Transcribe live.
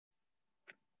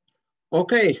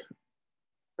Okay,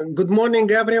 good morning,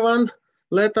 everyone.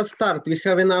 Let us start. We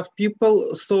have enough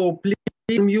people, so please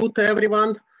mute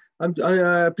everyone.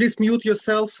 Please mute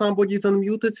yourself. Somebody is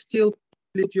unmuted still.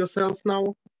 Mute yourself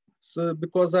now, so,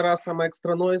 because there are some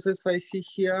extra noises I see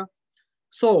here.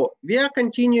 So we are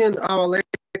continuing our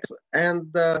lectures,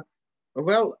 and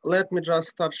well, let me just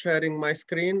start sharing my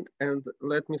screen, and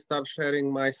let me start sharing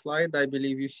my slide. I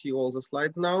believe you see all the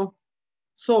slides now.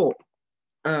 So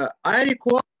I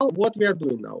recall what we are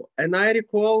doing now, and I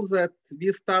recall that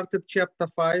we started chapter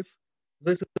 5.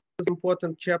 This is an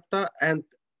important chapter, and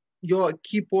your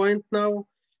key point now,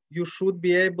 you should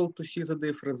be able to see the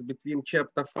difference between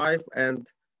chapter 5 and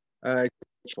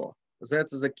 4.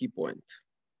 That's the key point.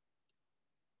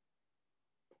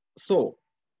 So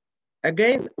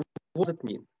again, what does it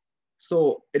mean?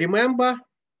 So remember,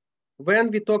 when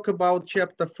we talk about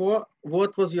chapter 4,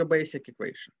 what was your basic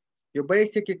equation? Your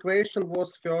basic equation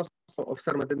was first of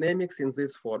thermodynamics in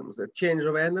this form, that change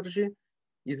of energy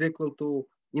is equal to,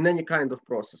 in any kind of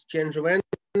process, change of energy,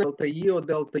 delta E or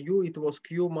delta U, it was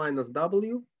Q minus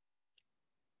W.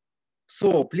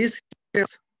 So please,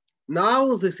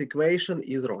 now this equation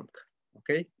is wrong,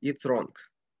 okay? It's wrong.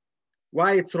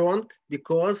 Why it's wrong?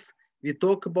 Because we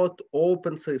talk about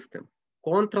open system,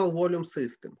 control volume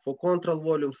system. For control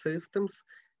volume systems,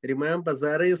 remember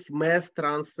there is mass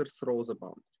transfer through the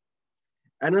boundary.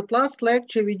 And at last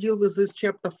lecture, we deal with this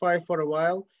chapter 5 for a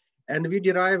while, and we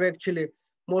derive actually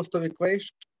most of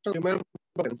equations. Remember,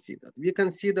 we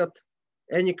considered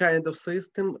any kind of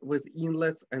system with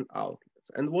inlets and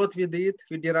outlets. And what we did,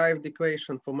 we derived the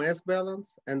equation for mass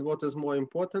balance, and what is more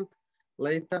important,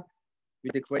 later,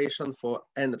 with equation for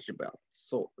energy balance.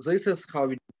 So this is how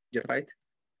we did it, right?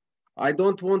 I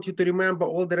don't want you to remember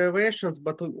all the derivations,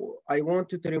 but I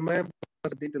want you to remember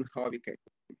what we did and how we came.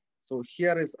 So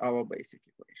here is our basic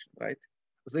equation, right?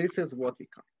 This is what we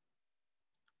come.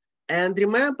 And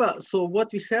remember, so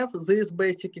what we have, this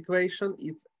basic equation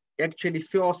is actually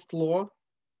first law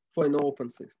for an open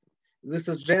system. This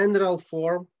is general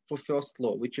form for first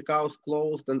law, which accounts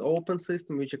closed and open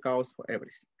system, which accounts for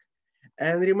everything.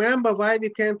 And remember why we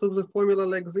came to the formula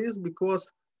like this, because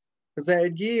the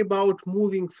idea about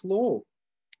moving flow,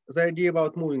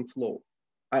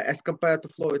 as compared to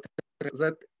flow,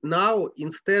 that now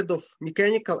instead of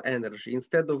mechanical energy,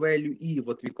 instead of value E,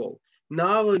 what we call,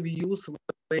 now we use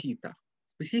theta.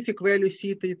 Specific value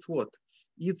theta, it's what?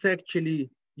 It's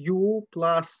actually U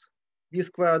plus V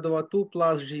squared over 2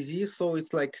 plus GZ. So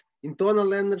it's like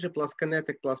internal energy plus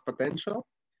kinetic plus potential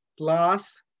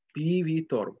plus PV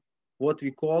term, what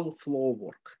we call flow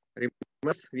work.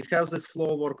 Remember, we have this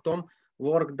flow work term,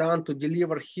 work done to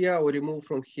deliver here or remove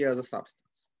from here the substance.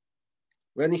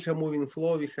 When you have moving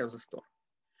flow, we have the storm.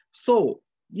 So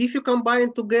if you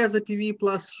combine together PV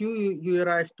plus U, you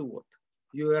arrive to what?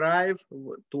 You arrive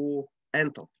to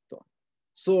enthalpy term.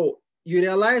 So you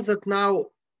realize that now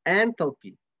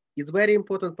enthalpy is a very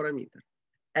important parameter.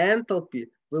 Enthalpy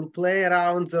will play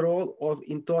around the role of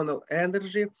internal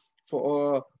energy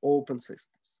for open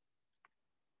systems.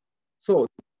 So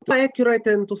to be accurate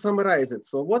and to summarize it,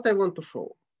 so what I want to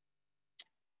show.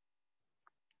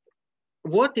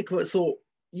 So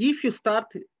if you start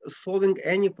solving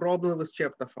any problem with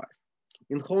chapter 5,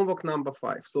 in homework number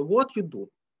 5, so what you do,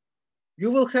 you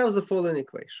will have the following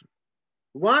equation.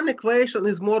 One equation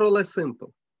is more or less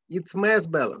simple. It's mass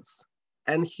balance.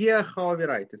 And here how we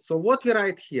write it. So what we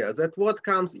write here, that what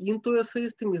comes into a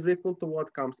system is equal to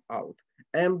what comes out.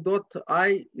 M dot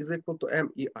I is equal to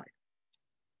MEI.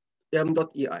 M dot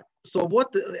EI. So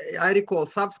what I recall,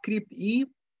 subscript E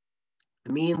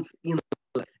means inlet.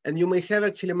 And you may have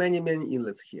actually many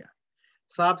inlets here.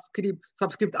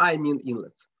 Subscript I mean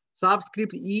inlets.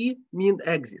 Subscript E mean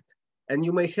exit. And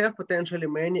you may have potentially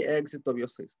many exits of your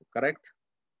system, correct?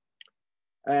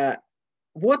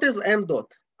 What is M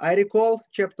dot? I recall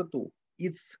chapter 2.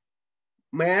 It's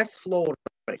mass flow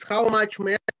rate. How much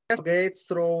mass gets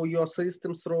through your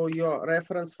system, through your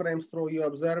reference frames, through your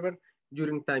observer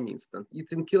during time instant.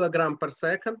 It's in kilogram per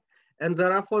second, and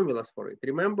there are formulas for it.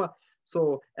 Remember,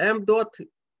 so M dot,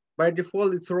 by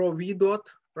default, it's rho V dot,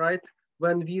 right?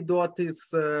 When V dot is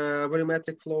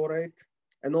volumetric flow rate.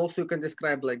 And also you can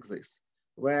describe like this,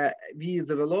 where V is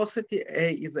the velocity,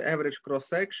 A is the average cross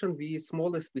section, V is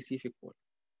small is specific volume.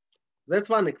 That's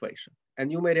one equation,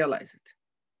 and you may realize it.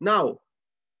 Now,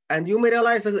 and you may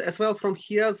realize as well from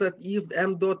here that if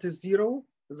M dot is 0,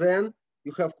 then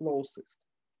you have closed system.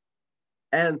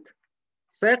 And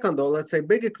second, or let's say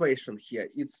big equation here,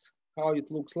 it's how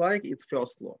it looks like, it's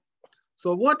first law.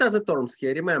 So what are the terms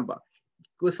here? Remember,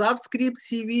 subscript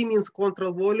CV means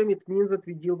control volume. It means that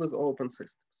we deal with open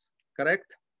systems,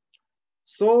 correct?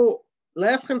 So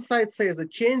left-hand side says the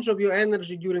change of your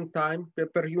energy during time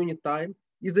per unit time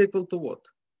is equal to what?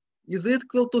 Is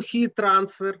equal to heat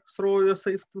transfer through your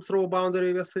system, through boundary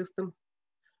of your system,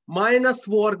 minus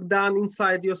work done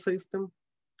inside your system,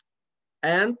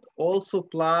 and also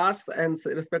plus and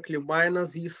respectively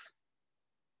minus these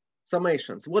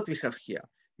summations. What we have here?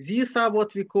 These are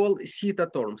what we call theta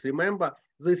terms. Remember,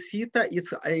 the theta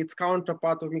is its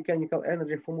counterpart of mechanical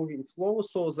energy for moving flow,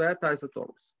 so that are the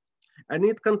terms. And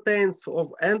it contains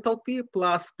of enthalpy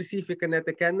plus specific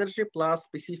kinetic energy plus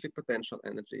specific potential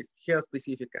energy. Here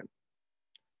specific enthalpy.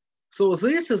 So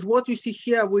this is what you see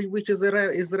here, which is the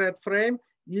red frame.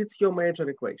 It's your major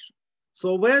equation.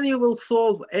 So when you will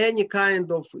solve any kind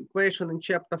of equation in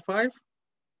chapter 5,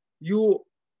 you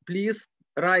please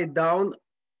write down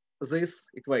these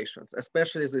equations,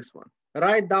 especially this one.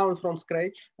 Write down from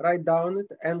scratch, write down it,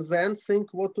 and then think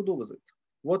what to do with it,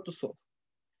 what to solve.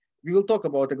 We will talk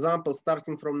about examples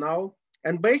starting from now.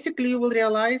 And basically you will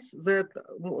realize that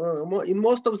in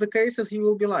most of the cases, you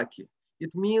will be lucky.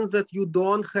 It means that you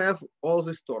don't have all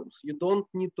these terms. You don't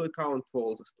need to account for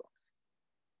all these terms.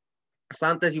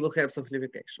 Sometimes you will have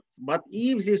simplifications. But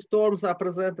if these terms are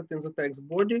presented in the text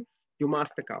body, you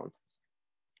must account.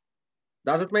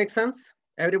 Does it make sense?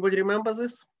 Everybody remember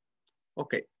this?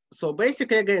 Okay. So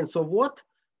basically, again, so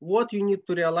what you need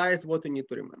to realize, what you need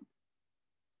to remember.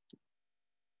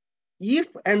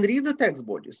 And read the text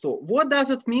body. So what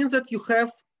does it mean that you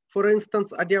have, for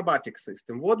instance, adiabatic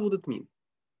system? What would it mean?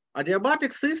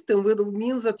 Adiabatic system would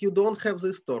mean that you don't have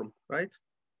this term, right?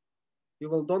 You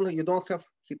don't have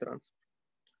heat transfer.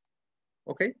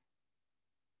 Okay.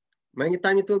 Many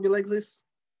times it will be like this.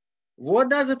 What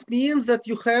does it mean that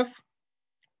you have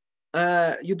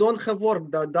you don't have work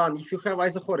done if you have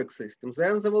isochoric systems?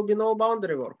 Then there will be no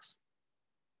boundary works.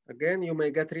 Again, you may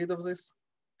get rid of this.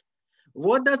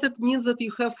 What does it mean that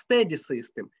you have steady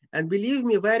system? And believe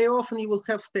me, very often you will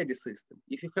have steady system.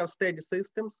 If you have steady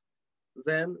systems,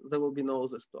 then there will be no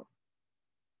this term.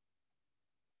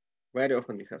 Very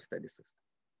often we have steady system.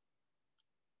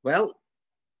 Well,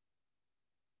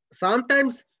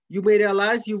 sometimes you may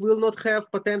realize you will not have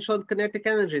potential and kinetic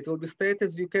energy. It will be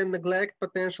stated you can neglect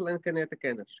potential and kinetic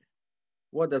energy.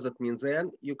 What does it mean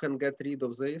then? You can get rid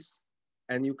of this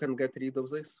and you can get rid of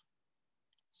this.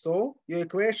 So your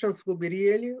equations will be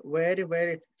really very,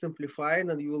 very simplified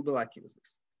and you will be lucky with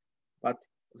this. But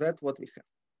that's what we have,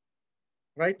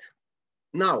 right?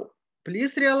 Now,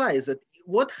 please realize that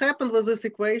what happened with this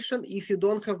equation if you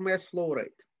don't have mass flow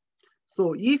rate.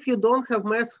 So if you don't have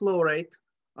mass flow rate,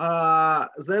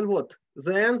 then what?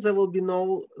 Then there will be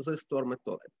no this term at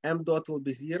all. M dot will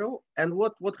be 0. And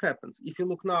what happens if you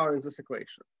look now in this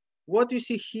equation? What you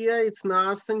see here, it's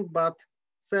nothing but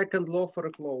second law for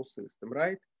a closed system,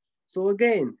 right? So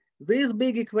again, this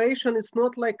big equation is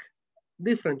not like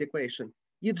different equation.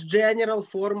 It's general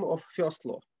form of first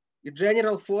law. It's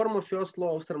general form of first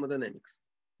law of thermodynamics.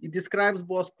 It describes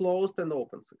both closed and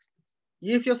open systems.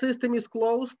 If your system is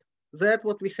closed, that's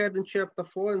what we had in chapter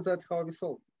 4 and that's how we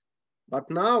solved it. But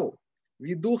now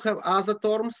we do have other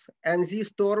terms and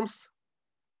these terms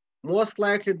most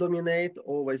likely dominate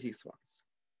over these ones.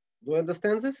 Do you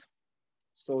understand this?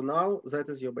 So now that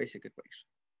is your basic equation.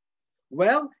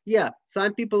 Well, yeah,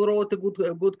 some people wrote a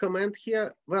good comment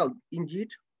here. Well,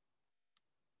 indeed,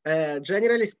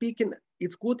 generally speaking,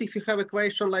 it's good if you have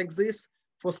equation like this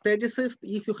for steady system.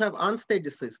 If you have unsteady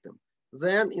system,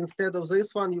 then instead of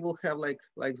this one, you will have like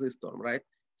this term, right?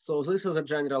 So this is a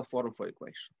general form for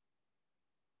equation.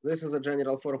 This is a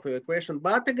general form for equation.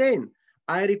 But again,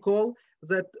 I recall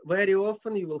that very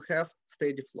often you will have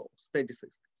steady flow, steady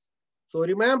systems. So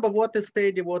remember what is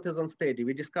steady, what is unsteady.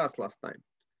 We discussed last time,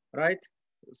 right?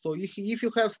 So if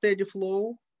you have steady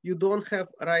flow, you don't have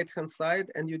right-hand side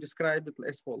and you describe it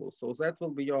as follows. So that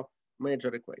will be your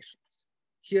major equations.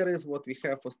 Here is what we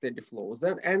have for steady flow.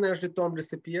 Then energy term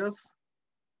disappears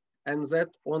and that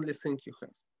only thing you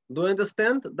have. Do you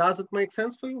understand? Does it make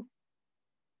sense for you?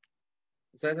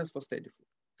 That is for steady flow.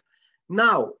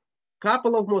 Now,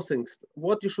 couple of more things,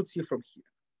 what you should see from here.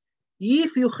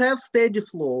 If you have steady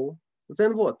flow,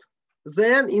 then what?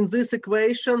 Then in this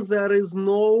equation, there is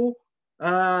no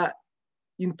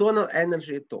internal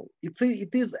energy at all.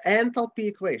 It is enthalpy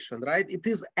equation, right? It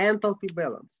is enthalpy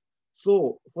balance.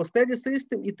 So for steady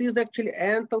system, it is actually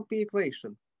enthalpy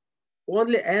equation.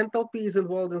 Only enthalpy is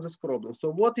involved in this problem.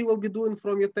 So what you will be doing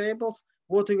from your tables,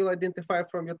 what you will identify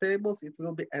from your tables, it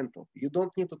will be enthalpy. You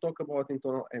don't need to talk about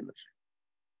internal energy.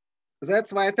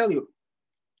 That's why I tell you,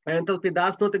 enthalpy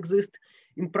does not exist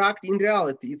in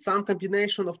reality. It's some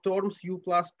combination of terms U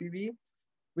plus PV,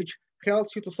 which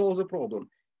helps you to solve the problem.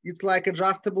 It's like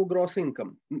adjustable gross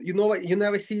income. You know, you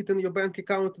never see it in your bank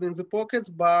account and in the pockets,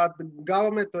 but the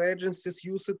government or agencies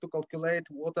use it to calculate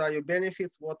what are your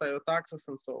benefits, what are your taxes,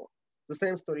 and so on. The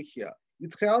same story here.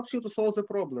 It helps you to solve the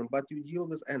problem, but you deal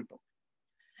with enthalpy.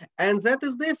 And that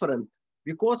is different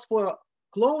because for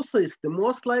closed system,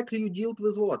 most likely you dealt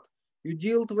with what? You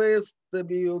dealt with,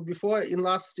 before in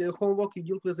last homework, you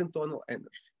dealt with internal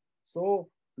energy. So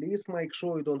please make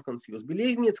sure you don't confuse.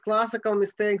 Believe me, it's classical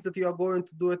mistakes that you are going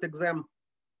to do at exam,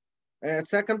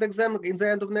 second exam in the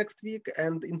end of next week,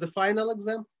 and in the final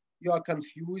exam, you are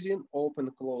confusing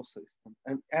open closed system,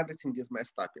 and everything is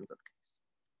messed up in that case.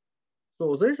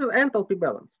 So this is enthalpy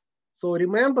balance. So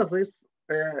remember this.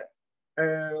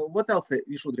 What else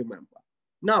we should remember?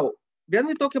 Now, when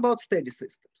we talk about steady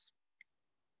systems,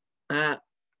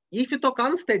 if you talk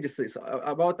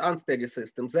about unsteady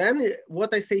systems, then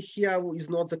what I say here is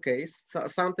not the case. So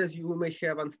sometimes you may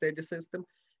have unsteady system.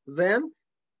 Then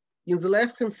in the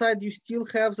left-hand side, you still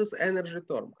have this energy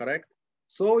term, correct?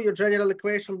 So your general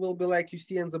equation will be like you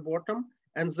see in the bottom.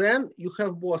 And then you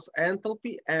have both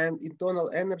enthalpy and internal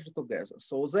energy together.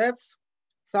 So that's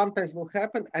sometimes will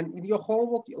happen. And in your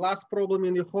homework, last problem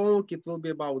in your homework, it will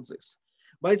be about this.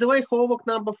 By the way, homework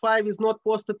number 5 is not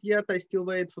posted yet. I still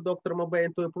wait for Dr.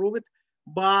 Mabain to approve it,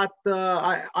 but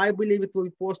I believe it will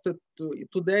be posted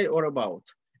today or about,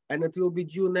 and it will be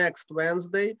due next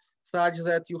Wednesday, such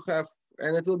that you have,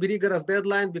 and it will be rigorous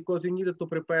deadline because you needed to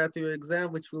prepare to your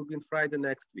exam, which will be on Friday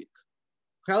next week.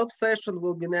 Help session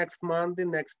will be next Monday,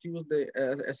 next Tuesday,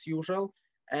 as usual.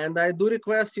 And I do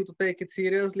request you to take it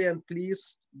seriously and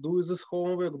please do this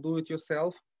homework, do it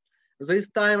yourself. This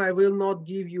time I will not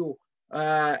give you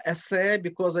essay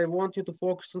because I want you to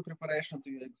focus on preparation to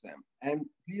your exam. And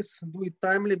please do it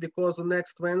timely because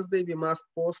next Wednesday we must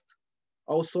post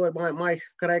also my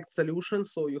correct solution,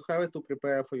 so you have it to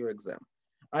prepare for your exam.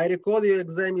 I record your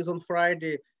exam is on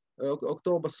Friday,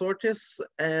 October 30th,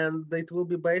 and it will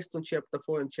be based on chapter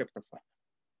 4 and chapter 5.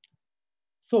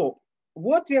 So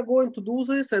what we are going to do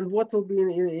this and what will be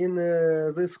in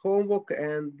this homework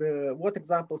and what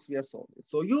examples we are solving.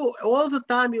 So you all the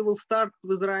time you will start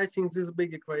with writing this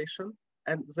big equation,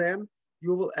 and then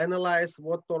you will analyze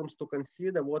what terms to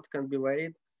consider, what can be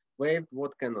waived,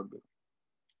 what cannot be.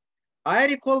 I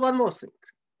recall one more thing.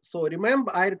 So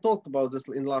remember, I talked about this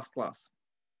in last class.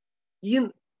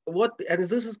 And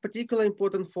this is particularly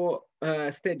important for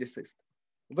steady system.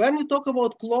 When we talk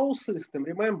about closed system,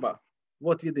 remember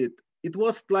what we did. It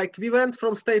was like we went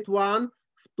from state 1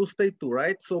 to state 2,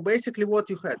 right? So basically what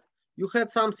you had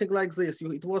something like this.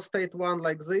 It was state 1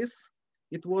 like this.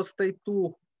 It was state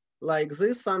 2 like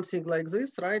this, something like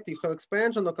this, right? You have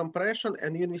expansion or compression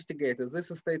and you investigated.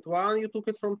 This is state 1, you took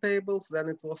it from tables. Then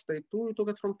it was state 2, you took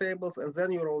it from tables, and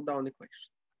then you wrote down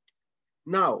equation.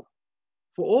 Now,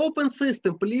 for open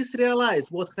system, please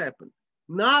realize what happened.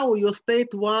 Now your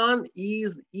state 1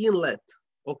 is inlet,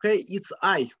 okay? It's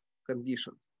I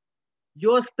condition.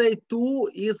 Your state 2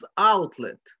 is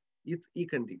outlet, it's E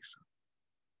condition.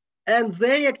 And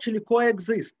they actually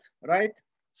coexist, right?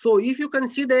 So if you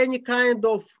consider any kind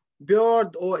of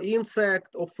bird or insect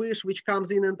or fish which comes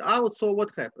in and out, so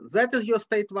what happens? That is your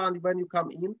state 1 when you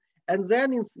come in. And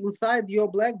then inside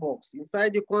your black box,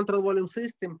 inside your control volume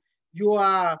system, you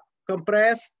are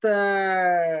compressed,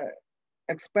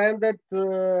 expanded,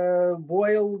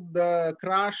 boiled,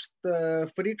 crushed,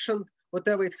 friction,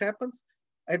 whatever it happens.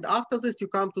 And after this, you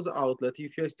come to the outlet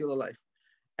if you're still alive.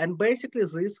 And basically,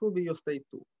 this will be your state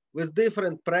 2 with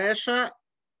different pressure,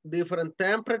 different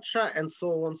temperature, and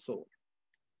so on, so on.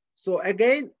 So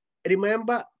again,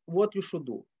 remember what you should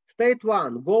do. State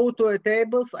 1, go to a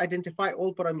tables, identify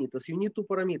all parameters. You need 2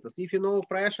 parameters. If you know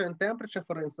pressure and temperature,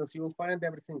 for instance, you will find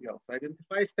everything else.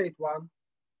 Identify state 1,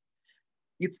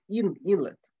 it's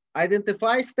inlet.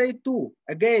 Identify state 2.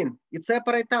 Again, it's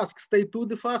separate task. State 2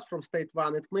 differs from state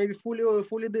 1. It may be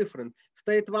fully different.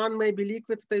 State 1 may be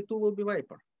liquid, state 2 will be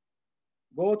vapor.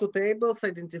 Go to tables,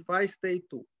 identify state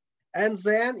 2. And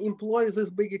then employ these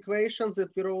big equations that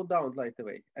we wrote down right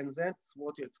away. And that's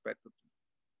what you expected.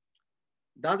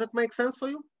 Does it make sense for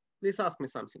you? Please ask me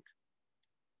something.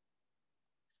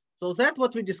 So that's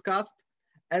what we discussed.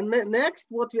 And next,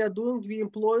 what we are doing, we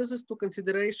employ this to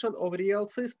consideration of real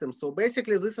systems. So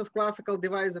basically, this is classical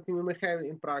device that we may have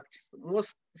in practice.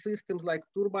 Most systems like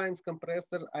turbines,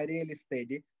 compressors are really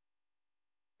steady.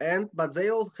 But they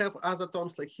all have other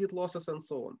terms like heat losses and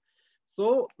so on.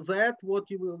 So that's what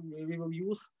we will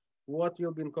use, what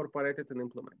will be incorporated and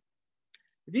implemented.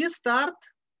 We start,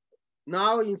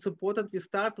 now it's important, we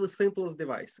start with simplest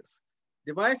devices.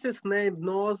 Devices named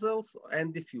nozzles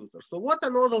and diffusers. So what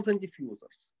are nozzles and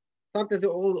diffusers? Sometimes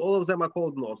all of them are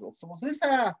called nozzles. So these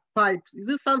are pipes. This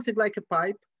is something like a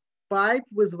pipe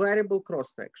with variable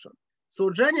cross section. So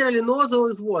generally nozzle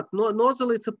is what?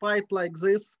 Nozzle is a pipe like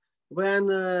this when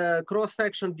cross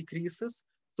section decreases.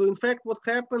 So in fact, what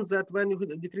happens that when you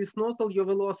decrease nozzle, your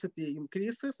velocity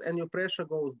increases and your pressure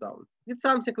goes down. It's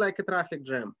something like a traffic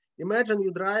jam. Imagine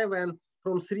you drive and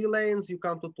from 3 lanes, you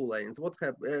come to 2 lanes. What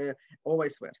happens? Or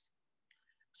vice versa.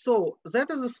 So that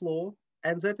is the flow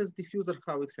and that is diffuser,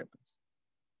 how it happens.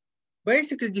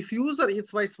 Basically, diffuser,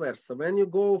 it's vice versa. When you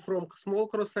go from small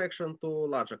cross-section to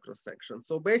larger cross-section.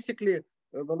 So basically,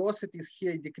 velocity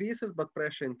here decreases, but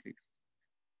pressure increases.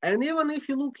 And even if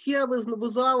you look here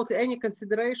without any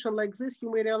consideration like this,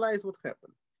 you may realize what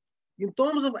happened. In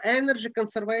terms of energy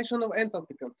conservation or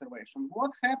enthalpy conservation,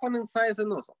 what happened inside the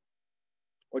nozzle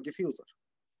or diffuser?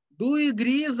 Do you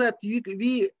agree that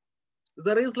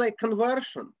there is like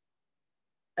conversion,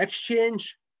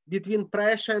 exchange between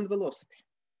pressure and velocity?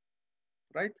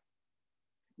 Right?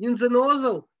 In the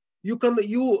nozzle, you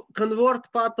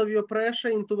convert part of your pressure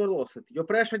into velocity. Your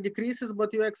pressure decreases,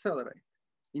 but you accelerate.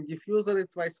 In diffuser,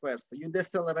 it's vice versa. You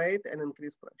decelerate and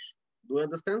increase pressure. Do you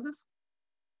understand this?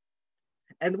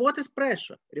 And what is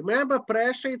pressure? Remember,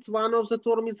 pressure, it's one of the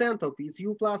terms is enthalpy. It's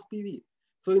U plus PV.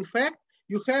 So in fact,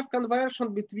 you have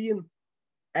conversion between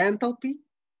enthalpy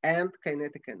and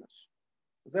kinetic energy.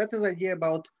 That is the idea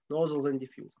about nozzles and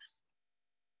diffusers.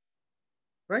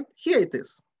 Right? Here it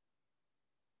is.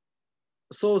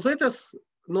 So that is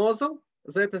nozzle,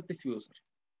 that is diffuser.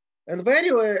 And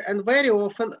very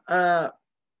often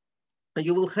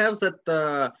you will have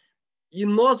that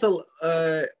in nozzle,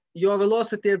 your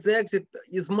velocity at the exit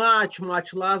is much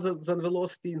larger than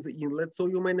velocity in the inlet. So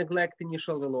you may neglect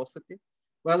initial velocity.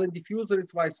 While in diffuser,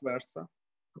 it's vice versa.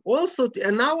 Also,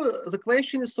 and now the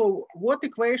question is, so what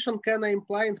equation can I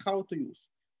imply and how to use?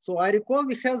 So I recall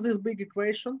we have this big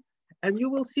equation, and you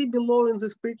will see below in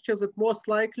this picture that most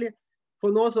likely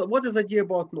for nozzle, what is the idea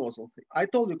about nozzle? I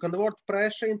told you, convert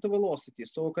pressure into velocity.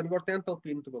 So convert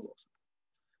enthalpy into velocity.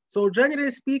 So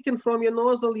generally speaking, from your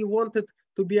nozzle, you want it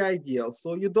to be ideal.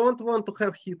 So you don't want to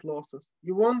have heat losses.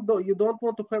 You don't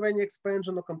want to have any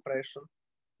expansion or compression.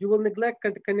 You will neglect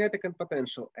kinetic and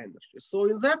potential energy. So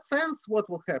in that sense, what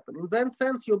will happen? In that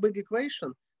sense, your big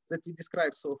equation that we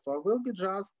described so far will be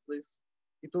just this.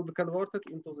 It will be converted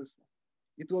into this one.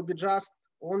 It will be just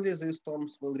only these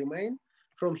terms will remain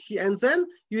from here. And then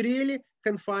you really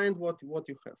can find what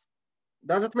you have.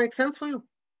 Does it make sense for you?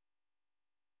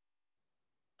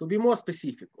 To be more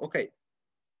specific, okay,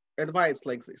 advice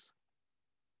like this.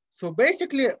 So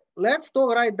basically, let's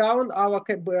write down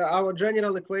our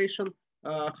general equation,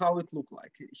 how it look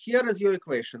like. Here is your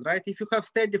equation, right? If you have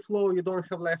steady flow, you don't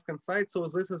have left-hand side, so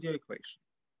this is your equation.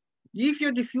 If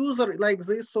your diffuser like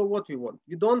this, so what you want?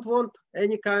 You don't want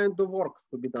any kind of work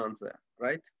to be done there,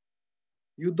 right?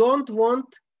 You don't want,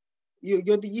 if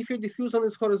your diffuser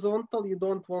is horizontal, you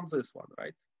don't want this one,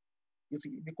 right? It's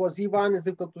because Z1 is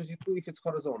equal to Z2 if it's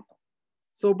horizontal.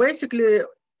 So basically,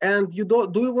 and you do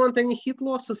you want any heat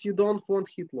losses? You don't want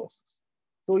heat losses.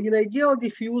 So in ideal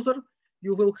diffuser,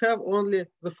 you will have only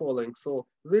the following. So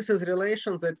this is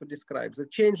relation that we describe. The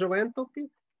change of enthalpy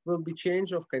will be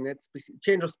change of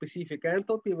change of specific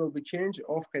enthalpy will be change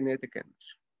of kinetic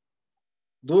energy.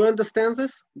 Do you understand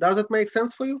this? Does it make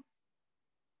sense for you?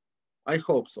 I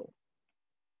hope so.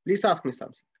 Please ask me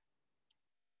something.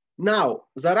 Now,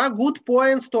 there are good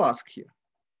points to ask here.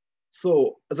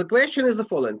 So the question is the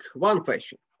following, one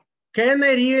question. Can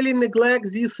I really neglect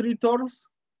these 3 terms?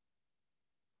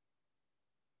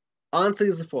 Answer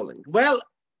is the following. Well,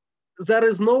 there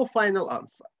is no final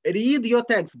answer. Read your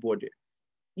text body.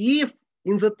 If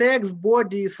in the text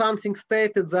body something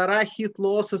stated there are heat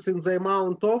losses in the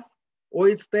amount of, or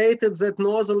it's stated that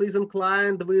nozzle is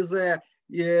inclined with a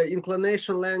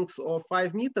inclination length of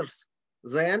 5 meters,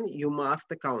 then you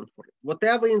must account for it.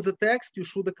 Whatever in the text, you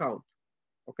should account,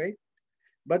 okay?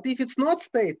 But if it's not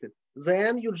stated,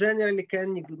 then you generally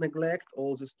can neglect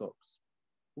all these terms.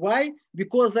 Why?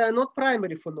 Because they are not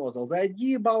primary for nozzle. The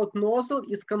idea about nozzle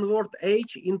is convert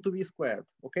H into V squared,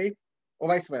 okay? Or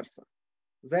vice versa.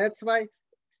 That's why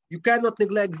you cannot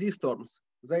neglect these terms.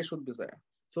 They should be there.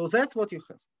 So that's what you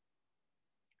have.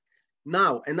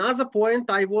 Now, another point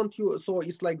I want you, so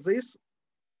it's like this,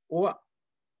 or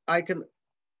I can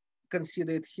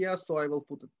consider it here, so I will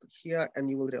put it here and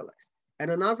you will realize.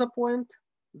 And another point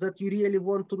that you really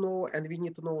want to know, and we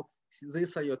need to know,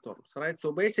 these are your terms, right?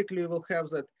 So basically, we will have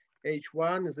that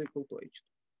H1 is equal to H2.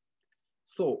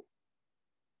 So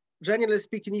generally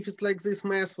speaking, if it's like this,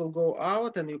 mass will go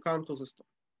out and you come to this term.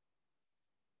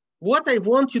 What I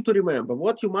want you to remember,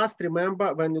 what you must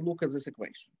remember when you look at this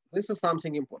equation, this is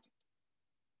something important.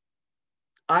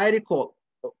 I recall,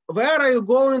 where are you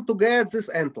going to get these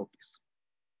enthalpies?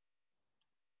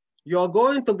 You're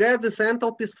going to get these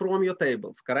enthalpies from your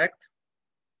tables, correct?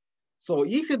 So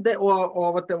if you,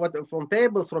 or what from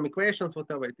tables, from equations,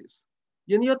 whatever it is.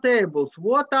 In your tables,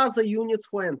 what are the units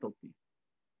for enthalpy?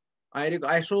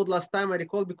 I showed last time, I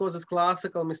recall, because it's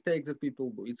classical mistake that people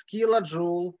do. It's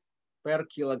kilojoule per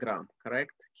kilogram,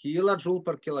 correct? Kilojoule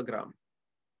per kilogram.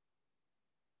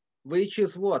 Which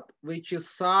is what? Which is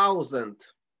 1,000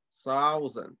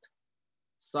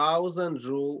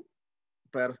 joule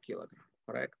per kilogram,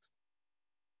 correct?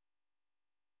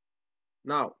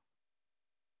 Now,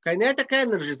 kinetic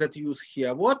energy that you use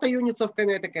here, what are units of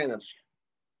kinetic energy?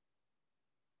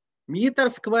 Meter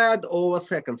squared over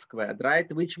second squared,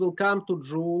 right? Which will come to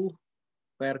joule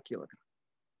per kilogram.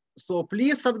 So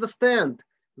please understand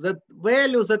that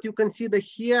values that you consider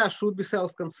here should be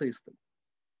self-consistent.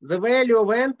 The value of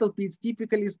enthalpy is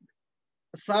typically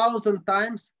 1,000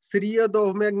 times 3 order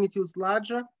of magnitudes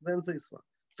larger than this one.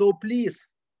 So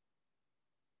please,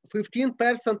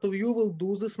 15% of you will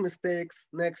do these mistakes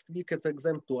next week at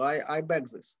exam 2. I beg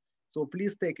this. So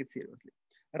please take it seriously.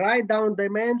 Write down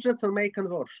dimensions and make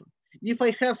conversion. If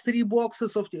I have 3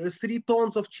 boxes of 3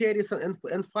 tons of cherries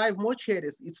and 5 more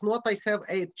cherries, it's not I have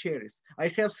 8 cherries. I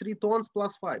have 3 tons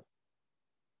plus 5.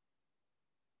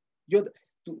 Your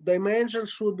dimensions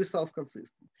should be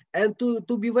self-consistent. And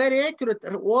to be very accurate,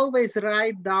 always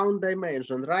write down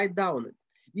dimension, write down it.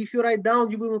 If you write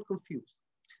down, you will not confuse.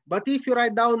 But if you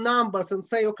write down numbers and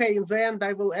say, okay, in the end,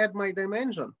 I will add my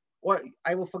dimension, or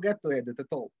I will forget to add it at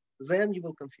all, then you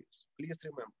will confuse. Please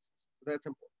remember this. That's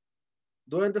important.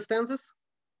 Do you understand this?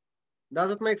 Does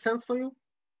it make sense for you?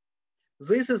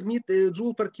 This is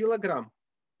joule per kilogram.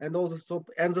 And also,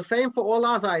 and the same for all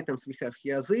other items we have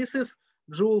here. This is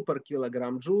joule per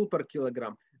kilogram, joule per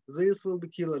kilogram. This will be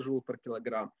kilojoule per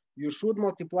kilogram. You should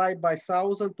multiply it by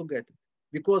 1,000 to get it,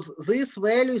 because this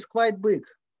value is quite big,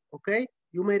 okay?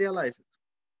 You may realize it.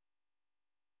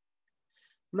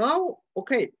 Now,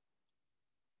 okay,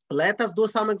 let us do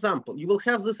some example. You will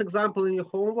have this example in your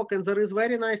homework, and there is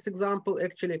very nice example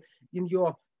actually in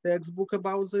your textbook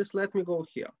about this. Let me go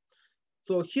here.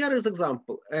 So here is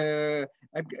example.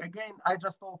 Again, I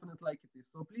just open it like it is.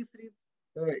 So please read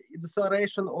the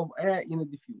declaration of air in a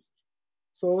diffuser.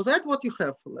 So that's what you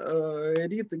have.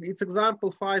 Read, it's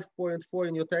example 5.4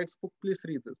 in your textbook. Please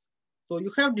read this. So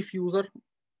you have diffuser.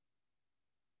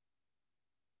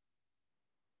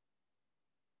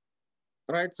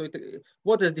 Right, so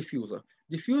what is diffuser?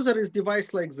 Diffuser is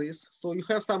device like this. So you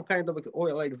have some kind of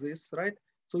oil like this, right?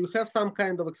 So you have some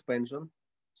kind of expansion.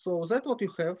 So that's what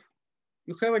you have.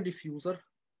 You have a diffuser.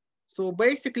 So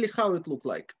basically how it look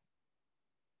like?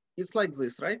 It's like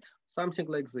this, right? Something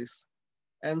like this.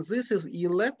 And this is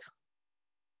inlet.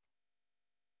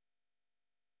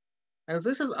 And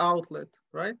this is outlet,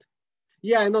 right?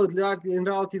 Yeah, I know in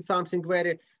reality it's something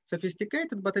very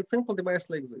sophisticated, but it's simple device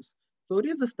like this. So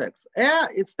read this text. Air,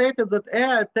 it stated that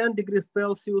air at 10 degrees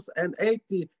Celsius and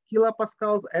 80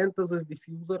 kilopascals enters the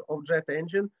diffuser of jet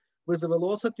engine with a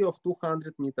velocity of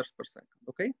 200 meters per second,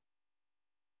 okay?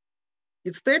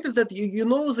 It stated that you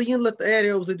know the inlet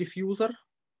area of the diffuser.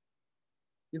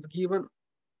 It's given,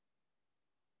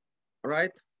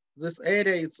 right? This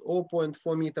area is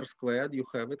 0.4 meters squared. You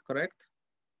have it, correct?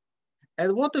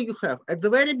 And what do you have? At the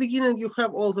very beginning, you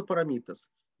have all the parameters.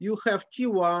 You have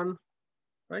T1,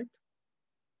 right?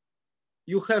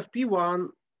 You have P1.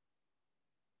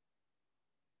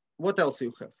 What else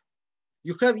you have?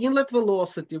 You have inlet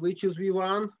velocity, which is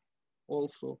V1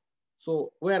 also.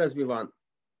 So where is V1?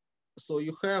 So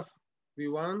you have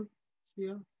V1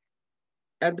 here.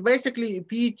 And basically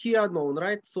PT are known,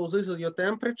 right? So this is your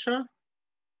temperature.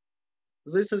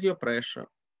 This is your pressure.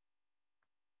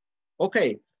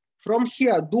 Okay, from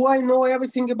here, do I know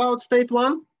everything about state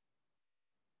 1?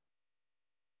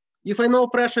 If I know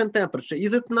pressure and temperature,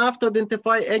 is it enough to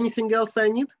identify anything else I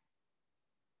need?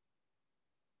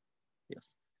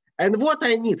 Yes. And what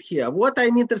I need here, what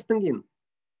I'm interested in?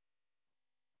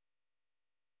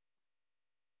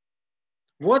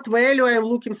 What value I'm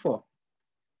looking for?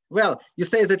 Well, you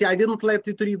say that I didn't let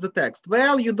you to read the text.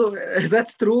 Well, you do,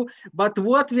 that's true. But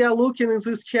what we are looking in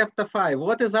this chapter 5,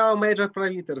 what is our major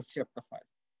parameters chapter 5?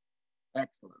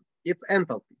 Excellent. It's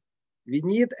enthalpy. We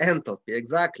need enthalpy,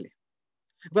 exactly.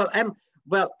 Well,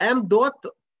 M dot,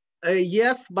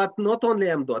 yes, but not only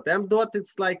M dot. M dot,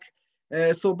 it's like,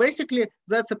 so basically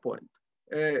that's the point.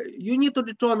 You need to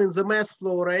determine the mass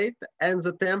flow rate and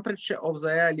the temperature of the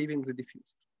air leaving the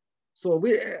diffuser. So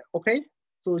we, okay,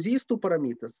 so these two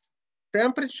parameters,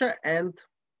 temperature and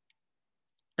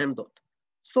M dot.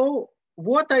 So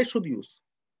what I should use?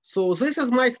 So this is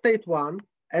my state 1,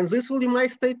 And this will be my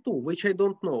state 2, which I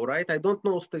don't know, right? I don't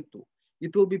know state 2.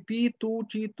 It will be P2,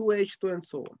 T2, H2, and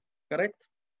so on, correct?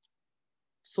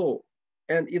 So,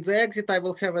 and in the exit, I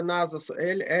will have another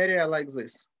area like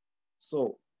this.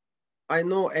 So I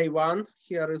know A1,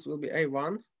 here will be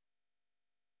A1,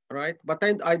 right? But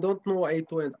I don't know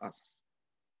A2 and us.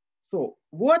 So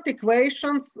what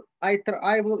equations I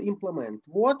will implement?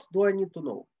 What do I need to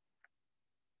know?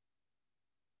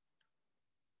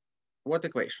 What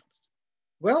equations?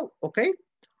 Well, okay.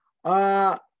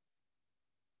 I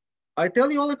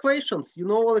tell you all equations. You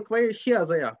know all equations, here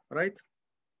they are, right?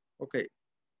 Okay.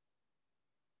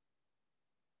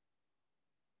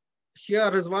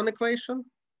 Here is one equation,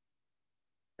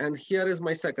 and here is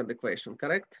my second equation,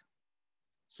 correct?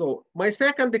 So my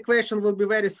second equation will be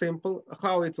very simple,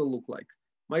 how it will look like.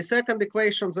 My second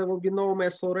equation, there will be no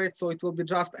mass flow rate, so it will be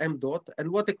just m dot.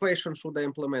 And what equation should I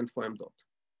implement for m dot?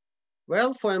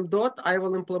 Well, for m dot, I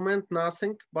will implement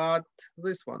nothing but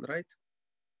this one, right?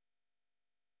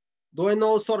 Do I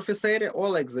know surface area?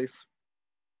 All like this,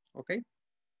 okay?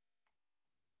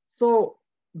 So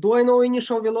do I know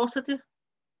initial velocity?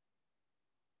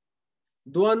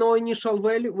 Do I know initial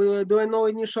value? Do I know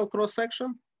initial cross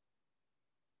section?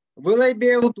 Will I be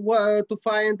able to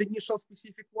find the initial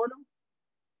specific volume?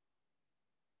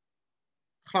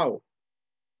 How?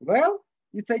 Well,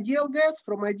 it's ideal gas.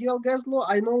 From ideal gas law,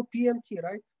 I know P and T,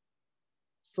 right?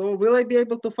 So will I be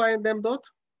able to find m dot?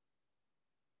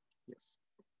 Yes.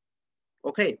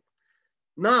 Okay.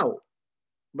 Now,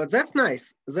 but that's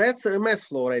nice. That's a mass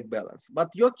flow rate balance. But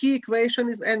your key equation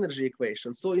is energy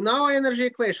equation. So in our energy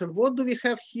equation, what do we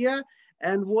have here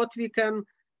and what we can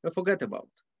forget about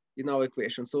in our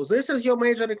equation? So this is your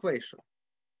major equation.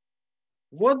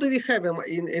 What do we have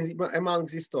among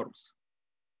these terms?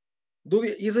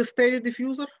 Is it steady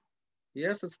diffuser?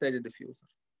 Yes, it's steady diffuser.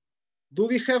 Do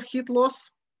we have heat loss?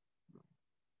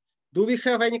 Do we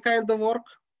have any kind of work?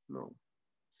 No.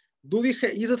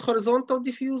 Is it horizontal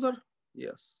diffuser?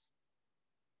 Yes.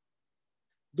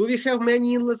 Do we have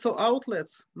many inlets or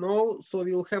outlets? No, so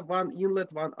we'll have one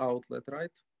inlet, one outlet,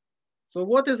 right? So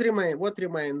what remains? What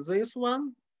remains? This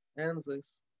one and this.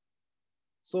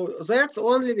 So that's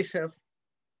only we have.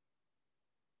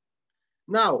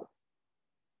 Now,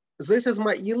 this is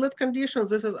my inlet condition,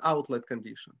 this is outlet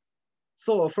condition.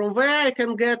 So from where I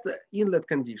can get inlet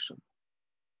condition?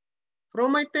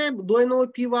 From my table, do I know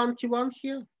P1, T1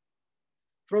 here?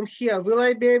 From here, will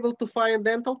I be able to find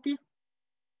enthalpy?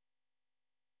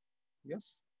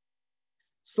 Yes.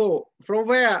 So from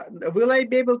where, will I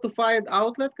be able to find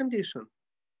outlet condition?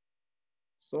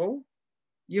 So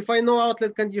if I know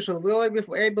outlet condition, will I be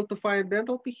able to find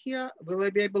enthalpy here? Will I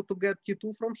be able to get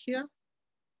T2 from here?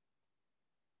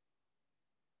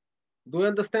 Do you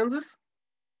understand this?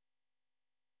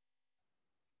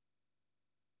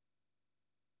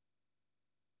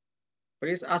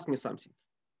 Please ask me something.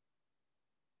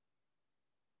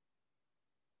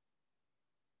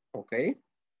 Okay.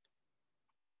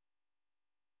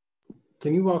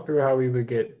 Can you walk through how we would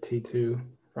get T2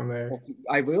 from there? Okay.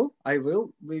 I will.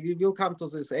 We will come to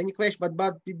this. Any question?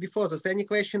 But before this, any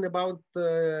question about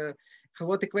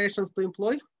what equations to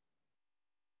employ?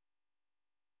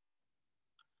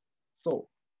 So,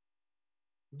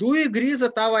 do you agree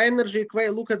that our energy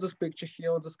equation? Look at this picture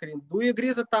here on the screen. Do you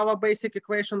agree that our basic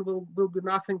equation will be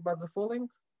nothing but the following?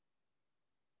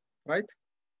 Right?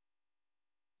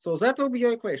 So that will be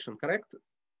your equation, correct?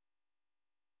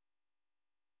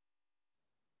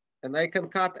 And I can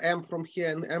cut m from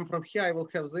here and m from here. I will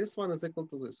have this one is equal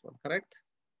to this one, correct?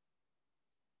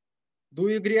 Do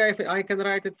you agree I can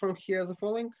write it from here as the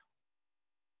following?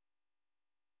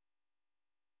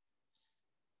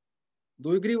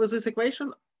 Do you agree with this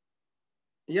equation?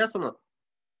 Yes or not?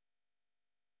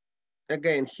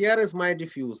 Again, here is my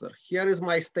diffuser. Here is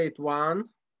my state 1.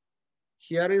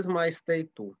 Here is my state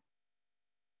 2.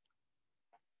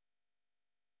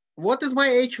 What is my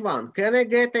H1? Can I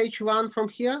get H1 from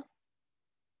here?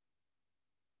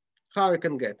 How I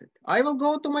can get it? I will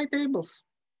go to my tables.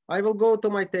 I will go to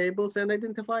my tables and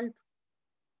identify it.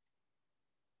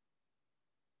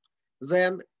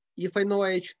 Then if I know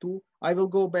H2, I will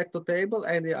go back to table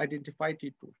and identify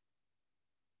T2.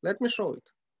 Let me show it.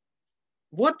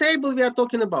 What table we are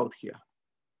talking about here?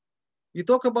 We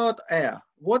talk about air.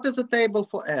 What is the table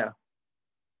for air?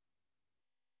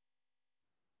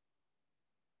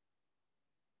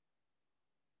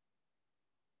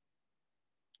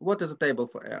 What is the table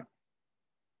for air?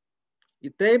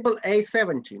 The table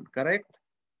A17, correct?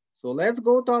 So let's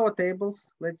go to our tables.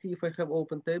 Let's see if I have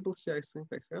open table here. I think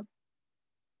I have.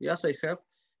 Yes, I have.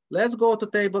 Let's go to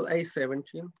table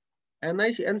A17.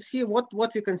 and see what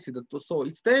we consider. So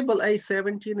it's table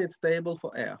A17, it's table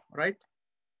for air, right?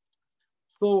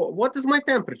 So what is my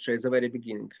temperature at the very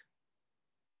beginning?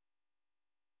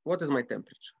 What is my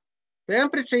temperature?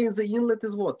 Temperature in the inlet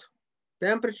is what?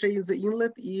 Temperature in the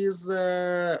inlet is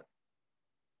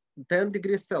 10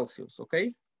 degrees Celsius,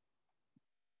 okay?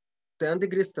 10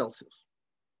 degrees Celsius.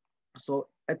 So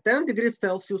at 10 degrees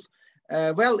Celsius,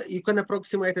 well, you can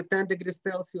approximate at 10 degrees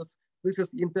Celsius. This is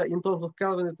in terms of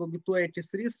Kelvin, it will be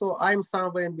 283. So I'm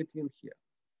somewhere in between here.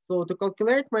 So to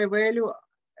calculate my value,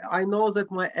 I know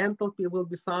that my enthalpy will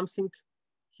be something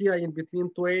here in between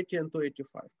 280 and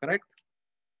 285, correct?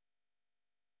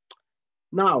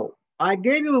 Now, I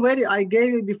gave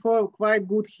you before quite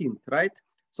good hint, right?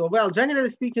 So, well, generally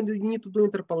speaking, you need to do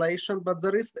interpolation, but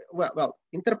there is, well,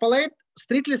 interpolate,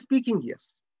 strictly speaking,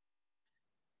 yes.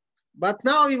 But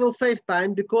now we will save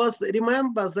time because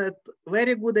remember that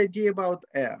very good idea about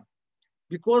air.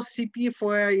 Because CP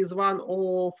for air is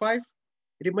 105,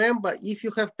 remember, if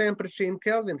you have temperature in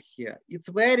Kelvin here, it's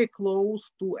very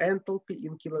close to enthalpy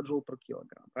in kilojoule per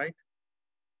kilogram, right?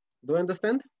 Do you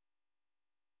understand?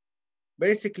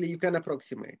 Basically, you can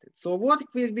approximate it. So what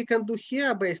we can do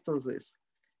here based on this,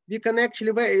 we can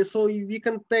actually, so we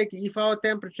can take, if our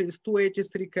temperature is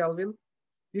 283 Kelvin,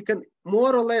 we can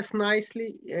more or less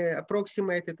nicely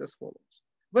approximate it as follows.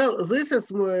 Well, this is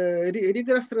a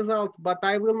rigorous result, but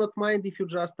I will not mind if you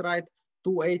just write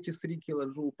 283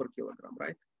 kilojoule per kilogram,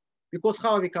 right? Because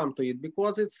how we come to it?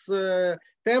 Because it's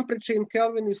temperature in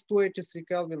Kelvin is 283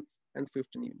 Kelvin and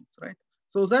 15 units, right?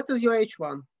 So that is your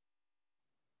H1.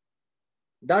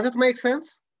 Does it make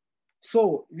sense?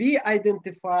 So we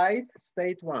identified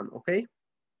state one, okay?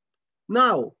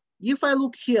 Now, if I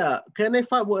look here, can I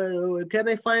find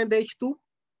H2?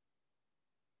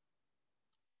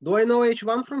 Do I know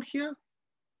H1 from here?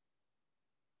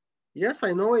 Yes,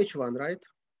 I know H1, right?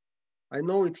 I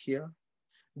know it here.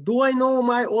 Do I know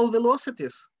my all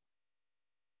velocities?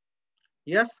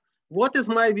 Yes. What is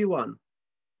my V1?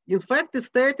 In fact, it's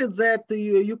stated that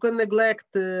you can neglect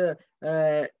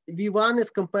V1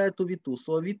 is compared to V2.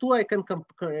 So V2 I can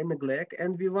neglect,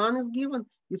 and V1 is given.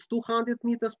 It's 200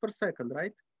 meters per second,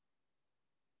 right?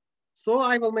 So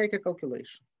I will make a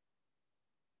calculation.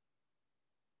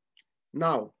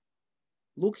 Now,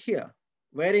 look here.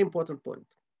 Very important point.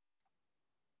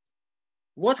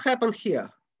 What happened here?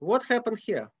 What happened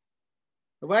here?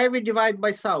 Why we divide by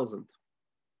 1,000?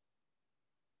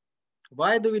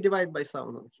 Why do we divide by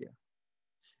 1,000 here?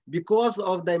 Because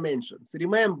of dimensions.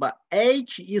 Remember,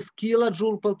 H is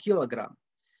kilojoule per kilogram.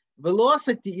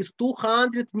 Velocity is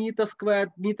 200 meters squared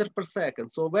meter per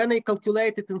second. So when I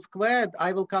calculate it in squared,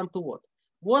 I will come to what?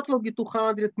 What will be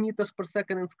 200 meters per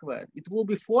second in squared? It will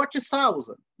be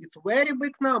 40,000. It's a very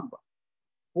big number.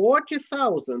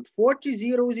 40,000,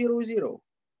 40,000,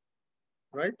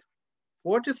 right?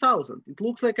 40,000. It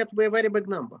looks like it's a very big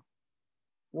number.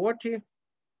 40,000.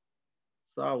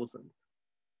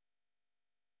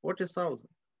 40,000.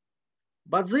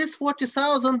 But this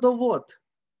 40,000 of what?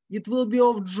 It will be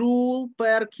of joule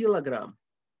per kilogram,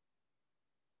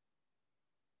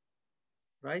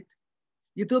 right?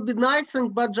 It will be nothing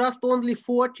but just only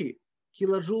 40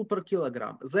 kilojoule per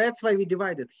kilogram. That's why we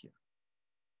divided here.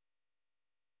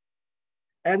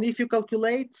 And if you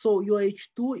calculate, so your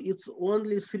H2, it's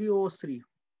only 303.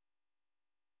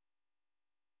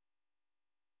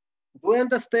 Do you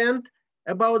understand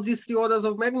about these 3 orders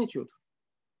of magnitude?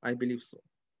 I believe so.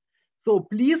 So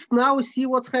please now see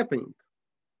what's happening.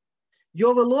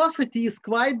 Your velocity is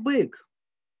quite big.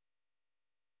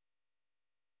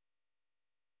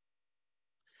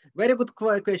 Very good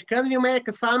question. Can we make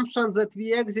assumptions that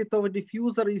the exit of a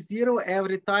diffuser is 0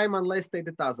 every time unless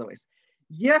stated otherwise?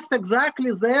 Yes,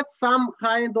 exactly. That's some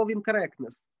kind of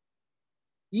incorrectness.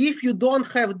 If you don't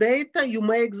have data, you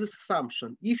make this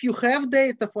assumption. If you have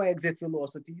data for exit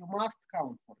velocity, you must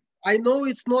count for it. I know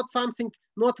it's not something,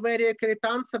 not very accurate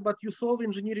answer, but you solve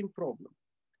engineering problem.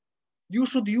 You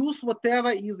should use whatever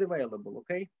is available,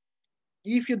 okay?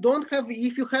 If you don't have,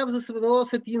 if you have this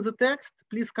velocity in the text,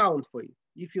 please count for it.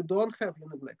 If you don't have, you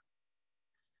neglect.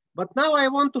 But now I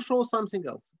want to show something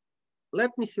else.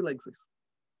 Let me see like this.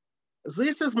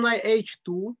 This is my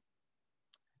H2,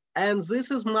 and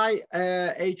this is my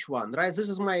H1, right? This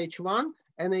is my H1,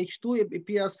 and H2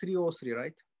 appears 303,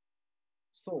 right?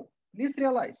 So please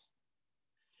realize,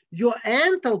 your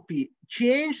enthalpy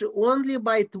changed only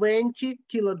by 20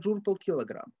 kilojoule per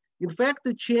kilogram. In fact,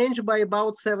 it changed by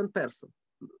about 7%,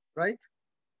 right?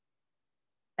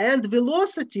 And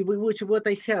velocity, which what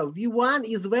I have, V1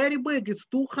 is very big. It's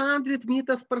 200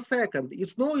 meters per second.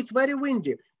 It's very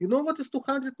windy. You know what is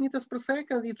 200 meters per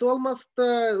second? It's almost,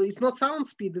 it's not sound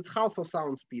speed. It's half of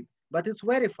sound speed. but it's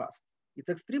very fast. It's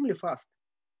extremely fast.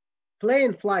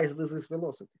 Plane flies with this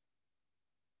velocity.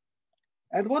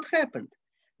 And what happened?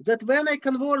 That when I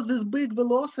convert this big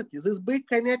velocity, this big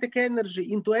kinetic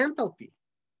energy into enthalpy,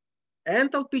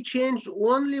 enthalpy changed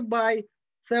only by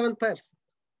 7%.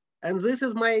 And this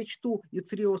is my H2, it's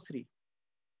 303.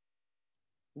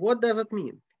 What does it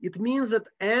mean? It means that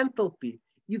enthalpy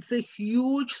is a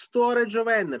huge storage of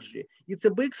energy. It's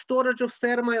a big storage of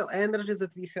thermal energy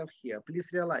that we have here. Please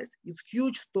realize, it's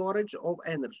huge storage of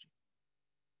energy.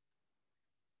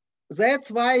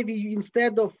 That's why we,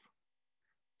 instead of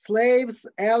slaves,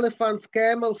 elephants,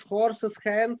 camels, horses,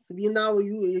 hens, we now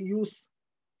use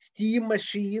steam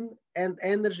machine and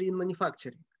energy in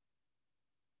manufacturing.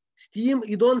 Steam,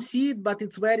 you don't see it, but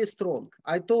it's very strong.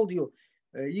 I told you,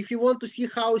 if you want to see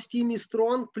how steam is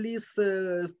strong, please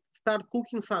start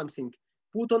cooking something.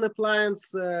 Put on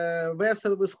appliance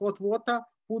vessel with hot water,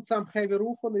 put some heavy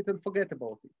roof on it and forget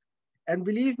about it. And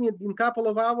believe me, in a couple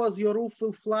of hours, your roof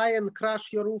will fly and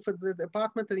crash your roof at the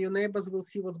apartment and your neighbors will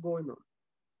see what's going on.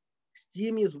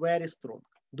 Steam is very strong.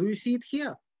 Do you see it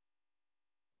here?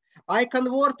 I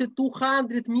converted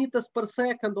 200 meters per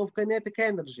second of kinetic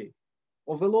energy,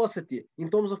 of velocity,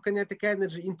 in terms of kinetic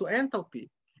energy into enthalpy,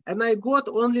 and I got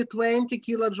only 20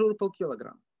 kilojoule per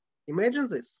kilogram. Imagine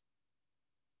this.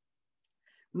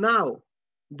 Now,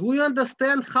 do you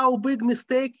understand how big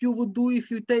mistake you would do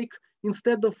if you take,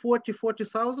 instead of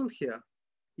 40,000 here,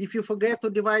 if you forget to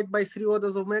divide by 3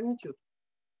 orders of magnitude?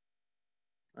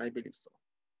 I believe so.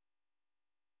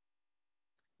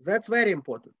 That's very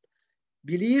important.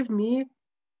 Believe me,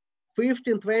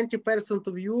 15–20%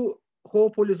 of you,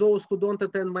 hopefully those who don't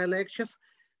attend my lectures,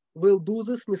 will do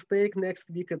this mistake next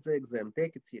week at the exam.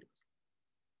 Take it serious.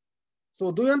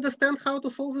 So do you understand how to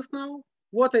solve this now?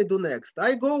 What I do next?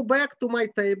 I go back to my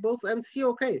tables and see,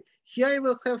 okay, here I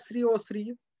will have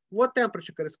 303. What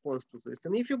temperature corresponds to this?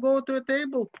 And if you go to a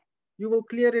table, you will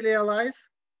clearly realize,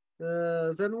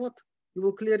 then what? You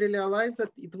will clearly realize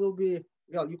that it will be,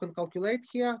 well, you can calculate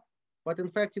here, but in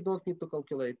fact, you don't need to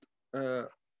calculate.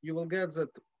 You will get that.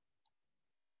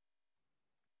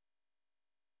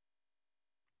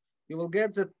 You will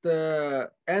get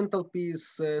that enthalpy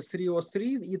is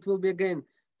 303. It will be again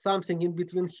something in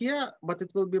between here, but it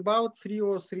will be about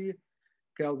 303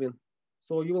 Kelvin.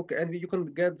 So you will, and you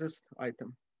can get this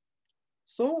item.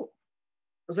 So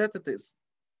that it is.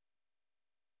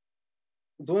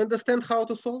 Do you understand how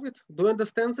to solve it? Do you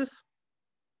understand this?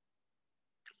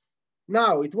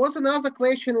 Now, it was another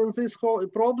question in this whole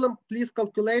problem. Please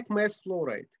calculate mass flow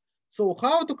rate. So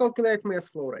how to calculate mass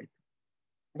flow rate?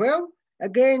 Well,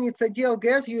 again, it's ideal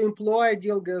gas. You employ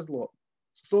ideal gas law.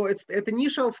 So it's at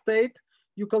initial state,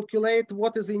 you calculate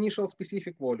what is the initial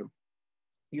specific volume.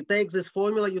 You take this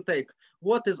formula, you take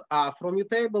what is R from your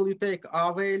table, you take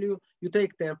R value, you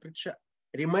take temperature.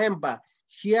 Remember,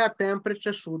 here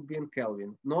temperature should be in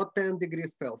Kelvin, not 10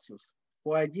 degrees Celsius.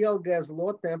 For ideal gas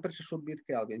law, temperature should be in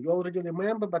Kelvin. You already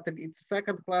remember, but it's a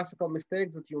second classical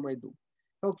mistake that you may do.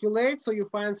 Calculate so you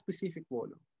find specific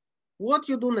volume. What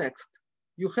you do next?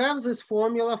 You have this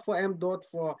formula for m dot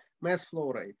for mass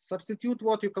flow rate. Substitute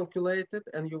what you calculated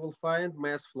and you will find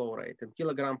mass flow rate in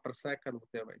kilogram per second,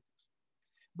 whatever it is.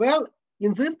 Well,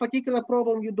 in this particular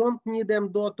problem, you don't need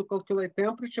m dot to calculate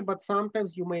temperature, but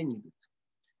sometimes you may need it.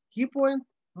 Key point,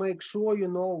 make sure you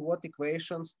know what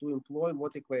equations to employ,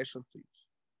 what equations to use.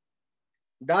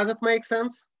 Does it make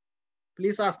sense?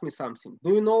 Please ask me something.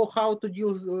 Do you know how to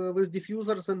deal with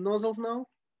diffusers and nozzles now?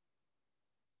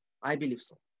 I believe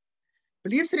so.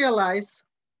 Please realize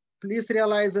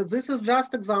that this is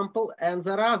just example and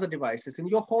there are other devices in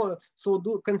your whole, so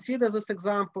do consider this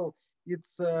example.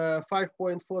 It's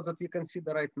 5.4 that we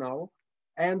consider right now.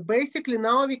 And basically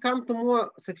now we come to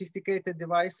more sophisticated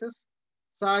devices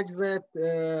such that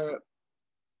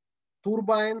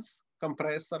turbines,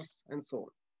 compressors, and so on.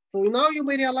 So now you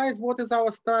may realize what is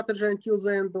our strategy until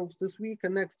the end of this week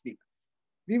and next week.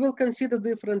 We will consider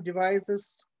different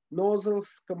devices, nozzles,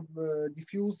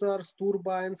 diffusers,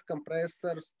 turbines,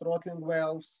 compressors, throttling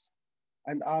valves,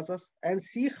 and others, and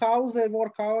see how they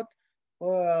work out,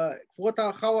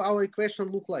 how our equation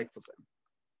look like for them.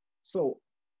 So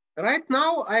right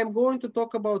now, I'm going to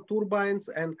talk about turbines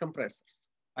and compressors.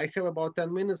 I have about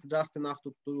 10 minutes, just enough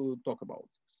to talk about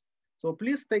this. So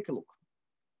please take a look.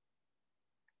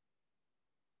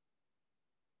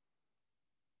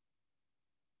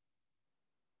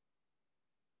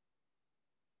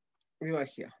 We are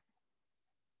here.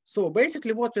 So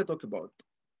basically what we're talking about.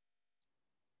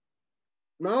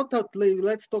 Now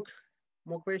let's talk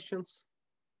more questions.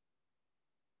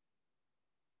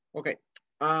 Okay.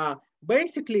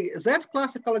 basically, that's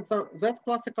classical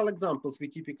examples we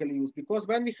typically use, because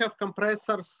when we have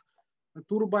compressors,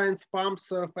 turbines,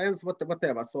 pumps, fans,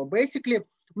 whatever. So basically,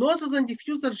 nozzles and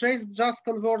diffusers just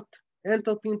convert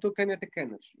enthalpy into kinetic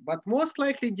energy. But most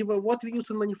likely, what we use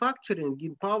in manufacturing,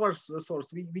 in power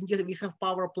source, we have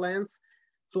power plants.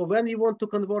 So when we want to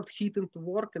convert heat into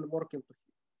work and work into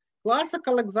heat.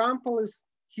 Classical example is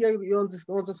here on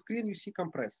the screen, you see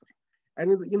compressor.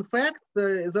 And in fact,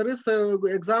 there is an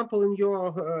example in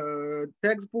your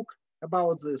textbook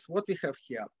about this. What we have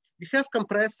here. We have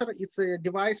compressor. It's a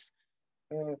device.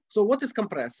 So what is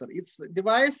compressor? It's a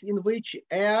device in which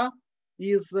air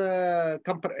is air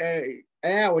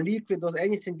or liquid or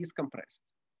anything is compressed.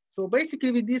 So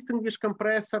basically, we distinguish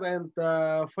compressor and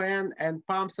fan and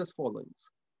pumps as follows.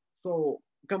 So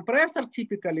compressor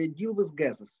typically deal with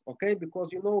gases, okay?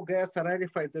 Because you know gas are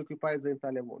rarefied, they occupy the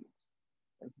entire volume.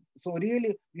 So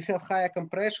really, we have higher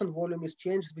compression, volume is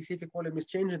changed, specific volume is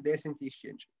changing, density is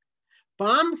changing.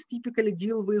 Pumps typically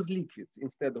deal with liquids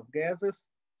instead of gases,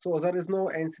 so there is no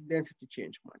density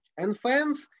change much. And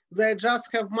fans, they just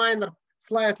have minor,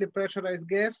 slightly pressurized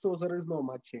gas, so there is no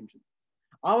much change.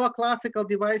 Our classical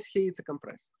device here is a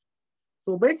compressor.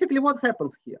 So basically what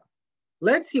happens here?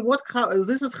 Let's see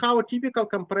this is how a typical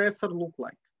compressor look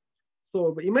like.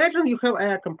 So imagine you have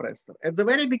air compressor. At the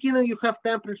very beginning, you have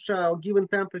temperature, or given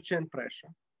temperature and pressure.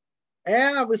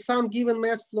 Air with some given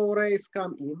mass flow rates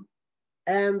come in.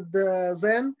 And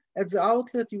then at the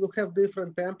outlet, you will have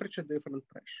different temperature, different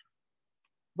pressure.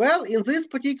 Well, in this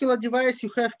particular device, you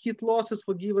have heat losses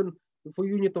for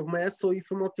unit of mass. So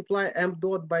if you multiply m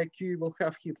dot by q, you will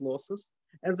have heat losses.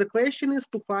 And the question is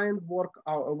to find work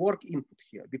input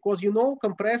here, because you know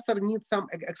compressor needs some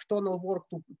external work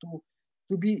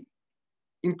to be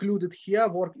included here,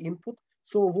 work input.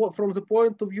 So from the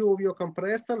point of view of your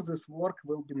compressor, this work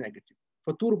will be negative.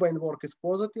 For turbine, work is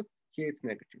positive, here it's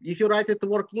negative. If you write it to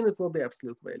work in, it will be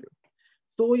absolute value.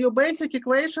 So your basic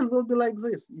equation will be like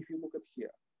this, if you look at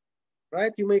here,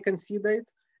 right? You may consider it,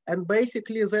 and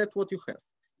basically that's what you have,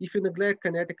 if you neglect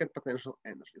kinetic and potential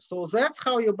energy. So that's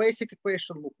how your basic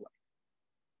equation look like.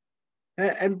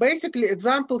 And basically,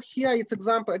 example here, it's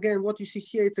example, again, what you see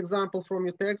here, it's example from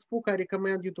your textbook. I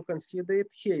recommend you to consider it.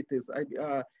 Here it is.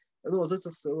 No, this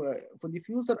is for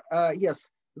diffuser. Yes,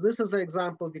 this is the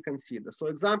example we consider. So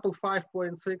example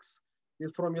 5.6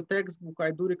 is from your textbook.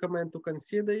 I do recommend to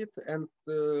consider it, and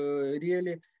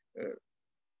really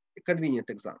convenient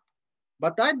example.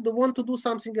 But I want to do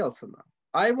something else now.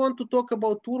 I want to talk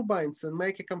about turbines and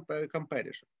make a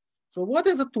comparison. So what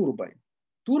is a turbine?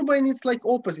 Turbine is like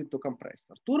opposite to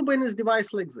compressor. Turbine is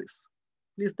device like this.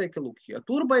 Please take a look here.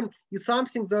 Turbine is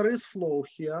something, there is flow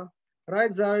here,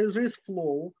 right? There is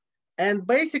flow. And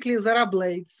basically there are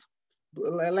blades,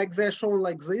 like they're shown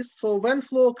like this. So when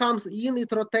flow comes in,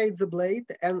 it rotates the blade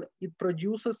and it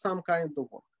produces some kind of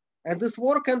work. And this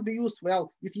work can be used,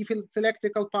 well, if it's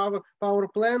electrical power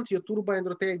plant, your turbine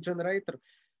rotate generator.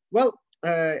 Well,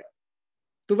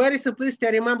 to very simplistic, I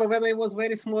remember when I was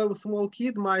very small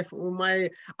kid, my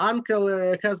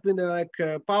uncle has been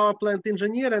a power plant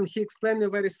engineer, and he explained me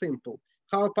very simple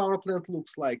how a power plant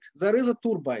looks like. There is a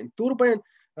turbine. Turbine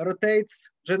rotates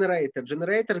generator.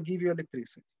 Generator give you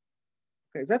electricity.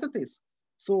 Okay, that it is.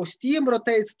 So steam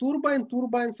rotates turbine.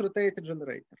 Turbines rotate a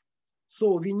generator.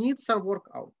 So we need some work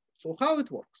out. So how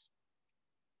it works?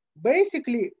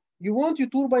 Basically, you want your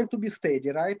turbine to be steady,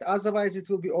 right? Otherwise, it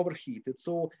will be overheated.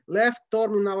 So left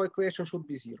term in our equation should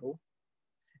be 0.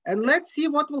 And let's see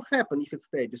what will happen if it's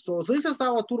steady. So this is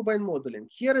our turbine modeling.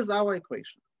 Here is our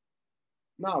equation.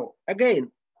 Now,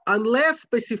 again, unless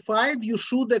specified, you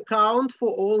should account for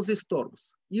all these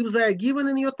terms. If they are given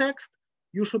in your text,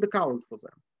 you should account for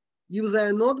them. If they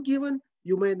are not given,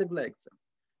 you may neglect them.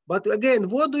 But again,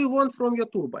 what do you want from your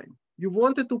turbine? You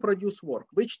want it to produce work.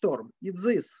 Which term? It's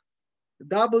this.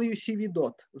 WCV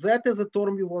dot. That is the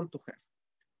term you want to have.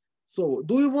 So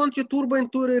do you want your turbine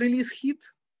to release heat?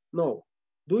 No.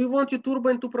 Do you want your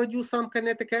turbine to produce some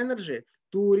kinetic energy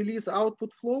to release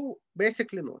output flow?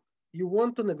 Basically not. You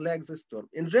want to neglect this term.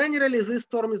 And generally, this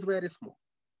term is very small.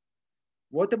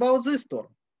 What about this term?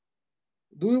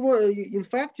 In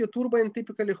fact, your turbine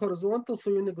typically horizontal, so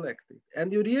you neglect it.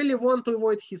 And you really want to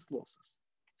avoid heat losses.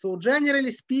 So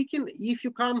generally speaking, if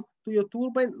you come to your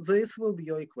turbine, this will be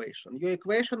your equation. Your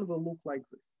equation will look like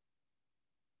this.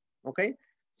 Okay?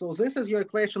 So this is your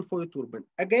equation for your turbine.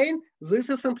 Again, this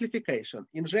is simplification.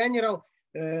 In general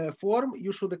form,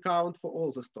 you should account for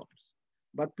all the terms.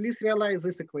 But please realize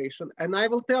this equation. And I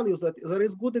will tell you that there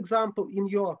is good example in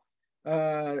your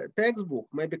textbook.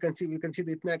 Maybe we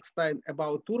consider it next time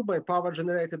about turbine power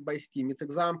generated by steam. It's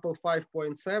example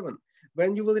 5.7.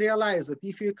 when you will realize that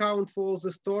if you account for all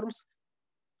the storms,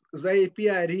 they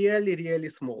appear really, really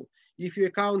small. If you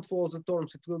account for all the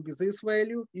terms, it will be this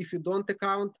value. If you don't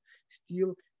account,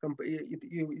 still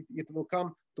it will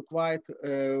come to quite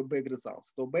big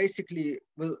results. So basically,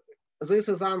 this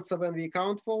is answer when we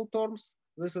account for all terms.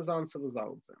 This is answer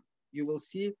without them. You will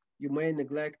see you may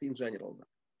neglect in general them.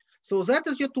 So that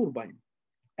is your turbine.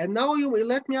 And now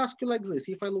let me ask you like this.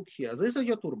 If I look here, this is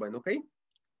your turbine, okay?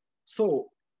 So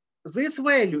this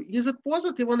value, is it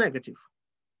positive or negative?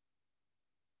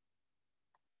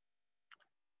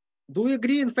 Do you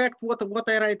agree? In fact, what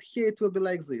I write here, it will be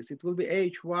like this. It will be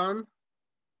H1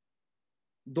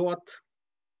 dot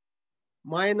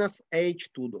minus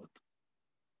H2 dot.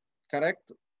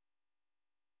 Correct?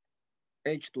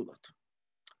 H2 dot.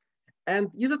 And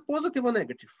is it positive or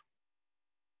negative?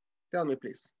 Tell me,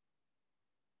 please.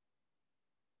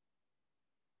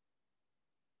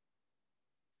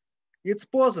 It's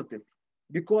positive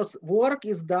because work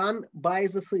is done by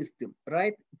the system,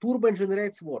 right? Turbine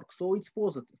generates work, so it's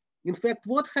positive. In fact,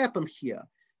 what happened here?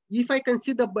 If I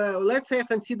consider, let's say I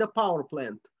consider power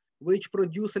plant, which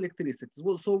produce electricity.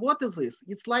 So what is this?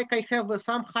 It's like I have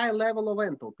some high level of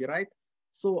enthalpy, right?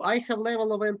 So I have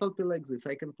level of enthalpy like this.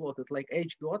 I can plot it like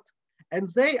H dot. And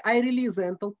I release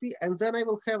enthalpy, and then I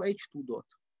will have H2 dot,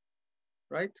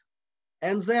 right?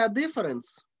 And their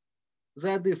difference,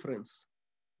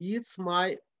 it's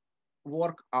my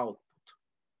work output,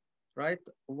 right?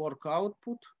 Work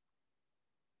output,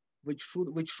 which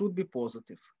should be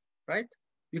positive, right?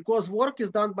 Because work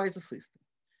is done by the system.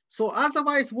 So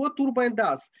otherwise, what turbine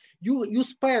does? You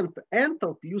spend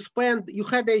enthalpy, you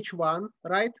had H1,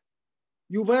 right?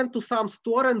 You went to some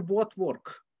store and bought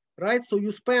work, right? So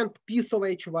you spent piece of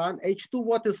H1, H2,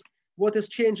 what is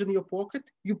changed in your pocket?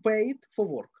 You pay it for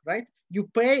work, right? You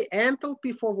pay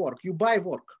enthalpy for work, you buy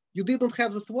work. You didn't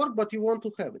have this work, but you want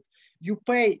to have it. You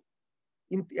pay,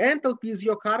 enthalpy is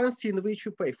your currency in which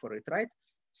you pay for it, right?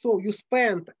 So you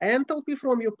spend enthalpy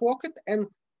from your pocket and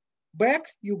back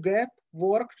you get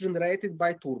work generated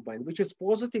by turbine, which is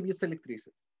positive, it's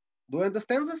electricity. Do you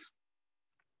understand this?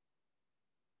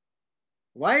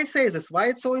 Why I say this? Why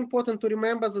it's so important to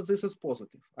remember that this is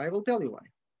positive? I will tell you why.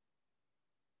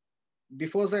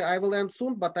 Before I will end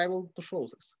soon, but I will to show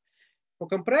this. For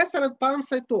compressor and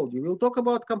pumps, I told you, we'll talk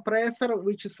about compressor,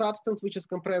 which is substance, which is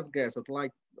compressed gas,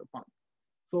 like pump.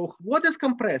 So what is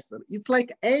compressor? It's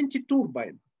like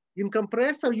anti-turbine. In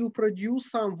compressor, you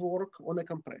produce some work on a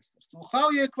compressor. So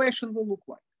how your equation will look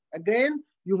like? Again,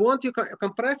 you want your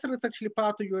compressor is actually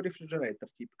part of your refrigerator,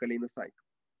 typically in a cycle.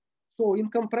 So in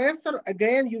compressor,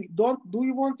 again, do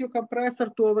you want your compressor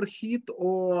to overheat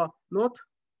or not?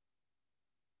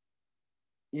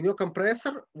 In your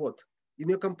compressor, what? In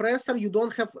your compressor, you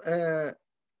don't have a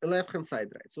left-hand side,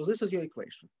 right? So this is your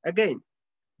equation. Again,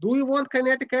 do you want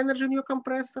kinetic energy in your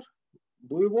compressor?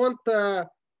 Do you want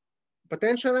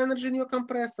potential energy in your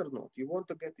compressor? No, you want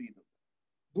to get rid of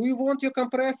it. Do you want your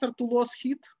compressor to lose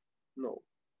heat? No.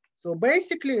 So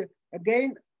basically,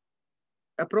 again,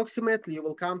 approximately you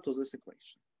will come to this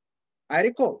equation. I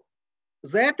recall,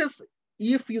 that is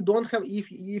if you don't have,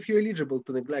 if you're eligible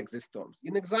to neglect these terms.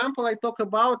 In example, I talk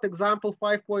about example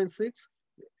 5.6,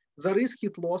 there is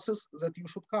heat losses that you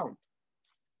should count.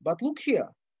 But look here,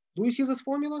 do you see this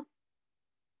formula?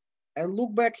 And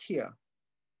look back here.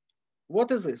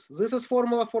 What is this? This is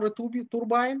formula for a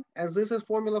turbine, and this is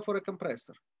formula for a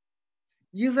compressor.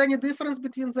 Is there any difference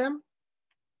between them?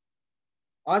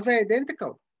 Are they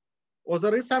identical? Or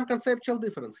there is some conceptual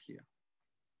difference here?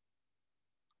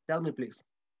 Tell me, please,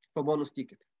 for bonus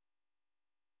ticket.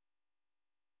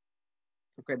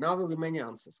 Okay, now will be many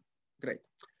answers. Great.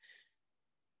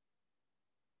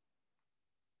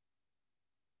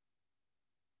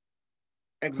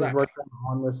 Exactly.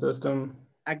 On the system.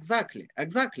 Exactly.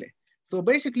 So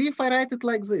basically, if I write it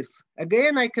like this,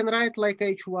 again, I can write like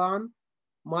H1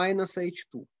 minus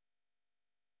H2.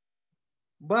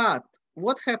 But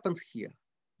what happens here?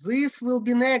 This will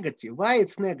be negative. Why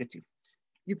it's negative?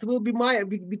 It will be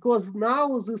because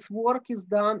now this work is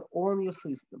done on your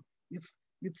system. It's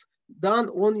done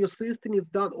on your system, it's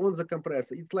done on the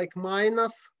compressor. It's like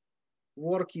minus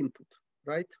work input,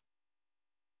 right?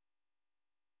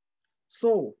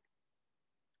 So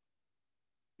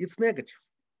it's negative.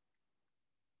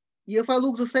 If I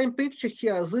look the same picture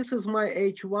here, this is my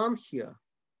H1 here.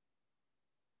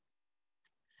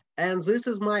 And this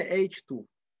is my H2,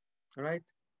 right?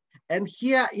 And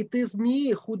here it is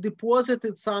me who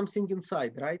deposited something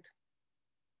inside, right?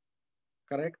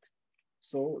 Correct?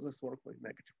 So this work was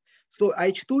negative. So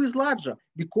H2 is larger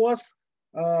because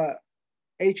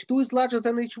H2 is larger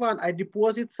than H1. I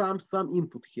deposit some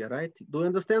input here, right? Do you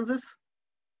understand this?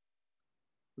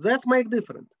 That makes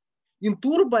different. In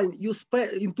turbine, you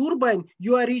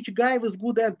are rich guy with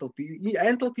good enthalpy.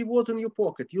 Enthalpy was in your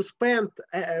pocket. You spent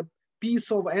a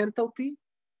piece of enthalpy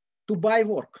to buy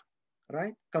work,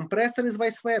 right? Compressor is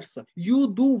vice versa.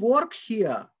 You do work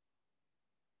here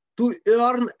to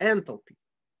earn enthalpy.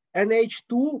 And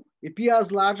H2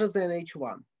 appears larger than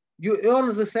H1. You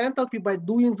earn this enthalpy by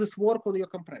doing this work on your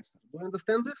compressor. Do you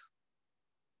understand this?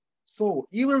 So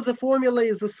even the formula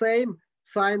is the same,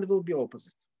 sign will be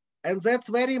opposite. And that's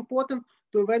very important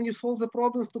to when you solve the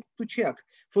problems to check.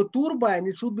 For turbine,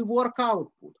 it should be work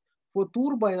output. For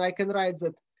turbine, I can write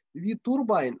that V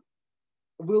turbine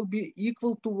will be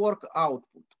equal to work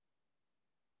output.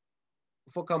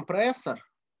 For compressor,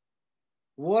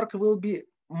 work will be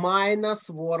minus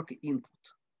work input.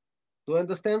 Do you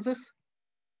understand this?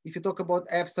 If you talk about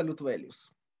absolute values.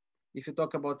 If you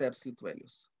talk about absolute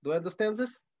values. Do you understand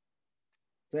this?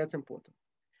 That's important.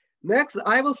 Next,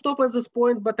 I will stop at this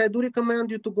point, but I do recommend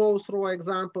you to go through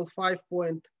example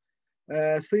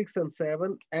 5.6 and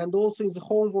 7. And also in the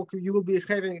homework, you will be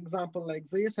having example like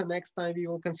this. And next time we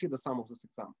will consider some of these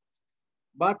examples.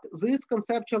 But this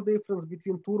conceptual difference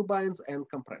between turbines and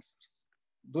compressors.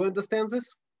 Do you understand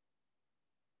this?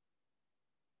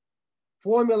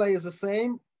 Formula is the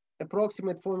same,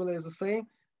 approximate formula is the same,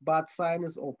 but sign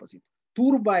is opposite.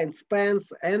 Turbine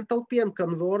spends enthalpy and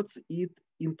converts it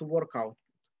into work output.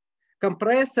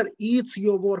 Compressor eats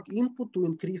your work input to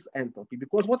increase enthalpy,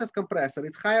 because what is compressor?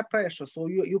 It's higher pressure, so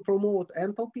you promote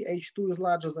enthalpy, H2 is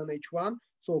larger than H1,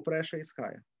 so pressure is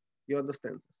higher. You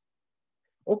understand this?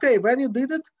 Okay, when you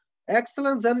did it,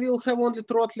 excellent, then we'll have only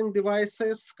throttling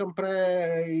devices,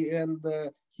 and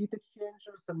heat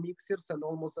exchangers and mixers, and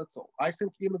almost that's all. I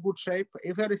think we're in a good shape.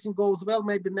 If everything goes well,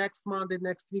 maybe next Monday,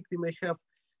 next week, we may have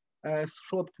a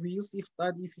short quiz if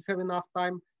you have enough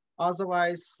time.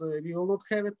 Otherwise, we will not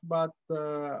have it, but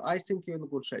I think you're in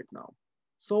good shape now.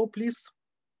 So please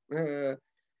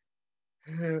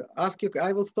ask your,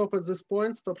 I will stop at this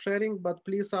point, stop sharing, but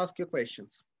please ask your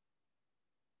questions.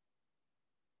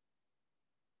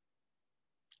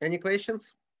 Any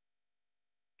questions?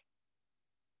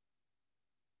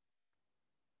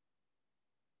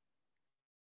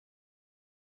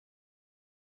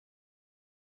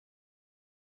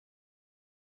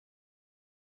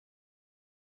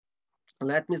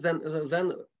 Let me then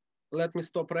let me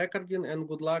stop recording, and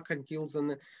good luck until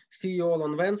then. See you all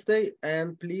on Wednesday,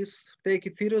 and please take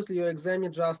it seriously. Your exam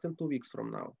is just in 2 weeks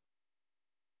from now.